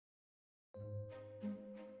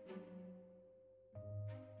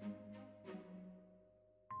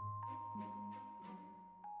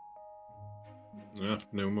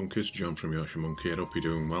Afternoon monkeys, John from Yorkshire Monkey. I hope you're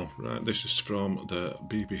doing well. Right, this is from the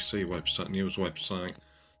BBC website, news website,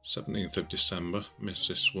 17th of December.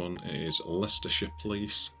 This one is Leicestershire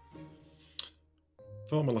Police.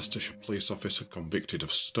 Former Leicestershire police officer convicted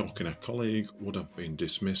of stalking a colleague would have been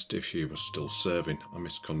dismissed if she was still serving, a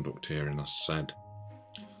misconduct hearing has said.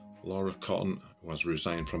 Laura Cotton, who has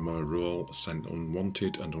resigned from her role, sent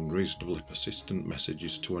unwanted and unreasonably persistent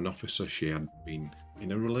messages to an officer she had been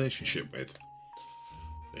in a relationship with.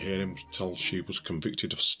 The hearing was told she was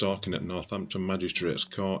convicted of stalking at Northampton Magistrates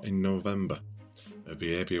Court in November. Her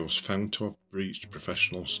behaviour was found to have breached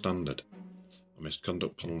professional standard. A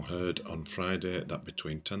misconduct panel heard on Friday that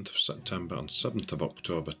between 10th of September and 7th of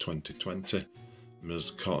October 2020,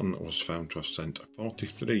 Ms Cotton was found to have sent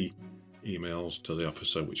 43 emails to the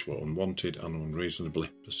officer which were unwanted and unreasonably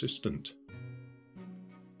persistent.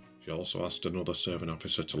 She also asked another serving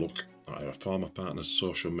officer to look at her former partner's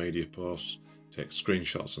social media posts, take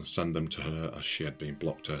screenshots and send them to her as she had been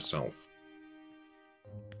blocked herself.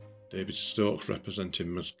 David Stokes,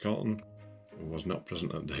 representing Ms Cotton, who was not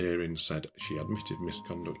present at the hearing, said she admitted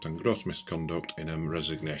misconduct and gross misconduct in her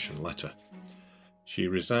resignation letter. She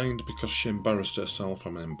resigned because she embarrassed herself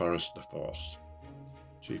and embarrassed the force.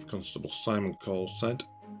 Chief Constable Simon Cole said,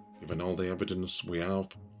 "Given all the evidence we have,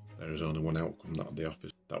 there is only one outcome,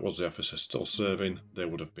 that was the officer still serving, they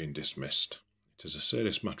would have been dismissed. It is a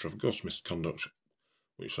serious matter of gross misconduct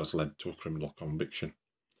which has led to a criminal conviction.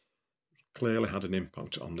 It clearly had an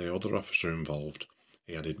impact on the other officer involved."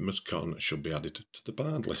 He added Miss Cotton should be added to the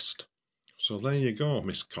barred list. So there you go,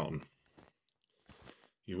 Miss Cotton.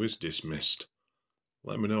 You is dismissed.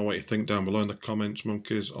 Let me know what you think down below in the comments,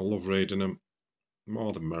 monkeys. I love reading them.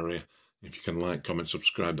 More the merrier. If you can like, comment,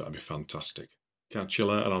 subscribe, that'd be fantastic. Catch you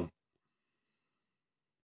later on.